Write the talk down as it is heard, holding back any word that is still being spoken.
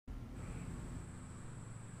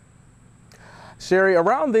Sherry,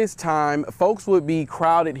 around this time, folks would be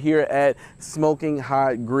crowded here at Smoking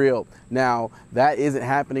Hot Grill. Now, that isn't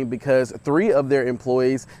happening because 3 of their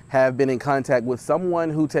employees have been in contact with someone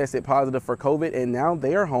who tested positive for COVID, and now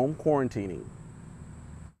they are home quarantining.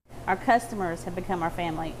 Our customers have become our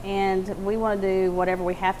family, and we want to do whatever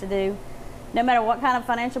we have to do, no matter what kind of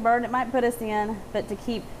financial burden it might put us in, but to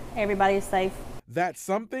keep everybody safe. That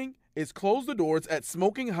something is close the doors at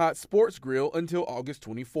Smoking Hot Sports Grill until August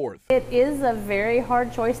 24th. It is a very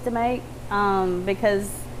hard choice to make because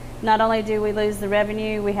not only do we lose the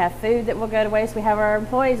revenue, we have food that will go to waste, we have our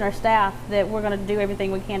employees and our staff that we're going to do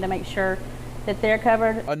everything we can to make sure that they're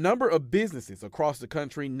covered. A number of businesses across the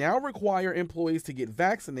country now require employees to get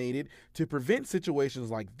vaccinated to prevent situations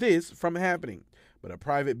like this from happening. But a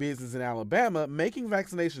private business in Alabama making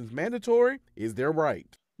vaccinations mandatory is their right.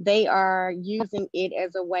 They are using it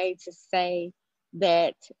as a way to say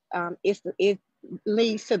that it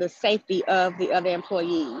leads to the safety of the other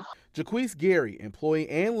employees. Jaquise Gary, employee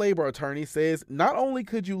and labor attorney, says not only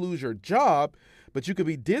could you lose your job, but you could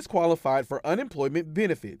be disqualified for unemployment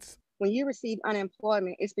benefits. When you receive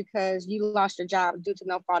unemployment, it's because you lost your job due to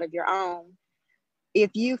no fault of your own. If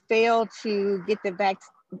you fail to get the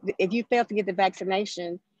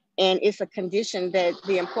vaccination, and it's a condition that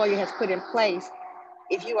the employer has put in place,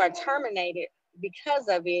 if you are terminated because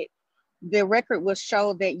of it, the record will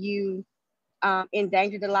show that you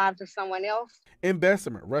endangered the lives of someone else. In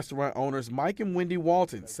Bessemer, restaurant owners Mike and Wendy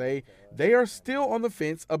Walton say they are still on the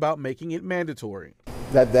fence about making it mandatory.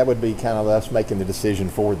 That would be kind of us making the decision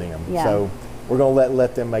for them. Yeah. So we're going to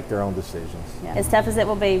let them make their own decisions. Yeah. As tough as it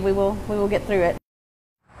will be, we will get through it.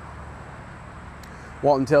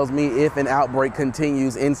 Walton tells me if an outbreak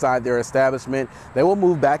continues inside their establishment, they will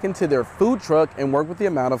move back into their food truck and work with the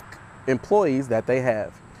amount of employees that they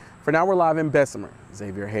have. For now, we're live in Bessemer.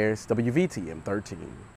 Xavier Harris, WVTM 13.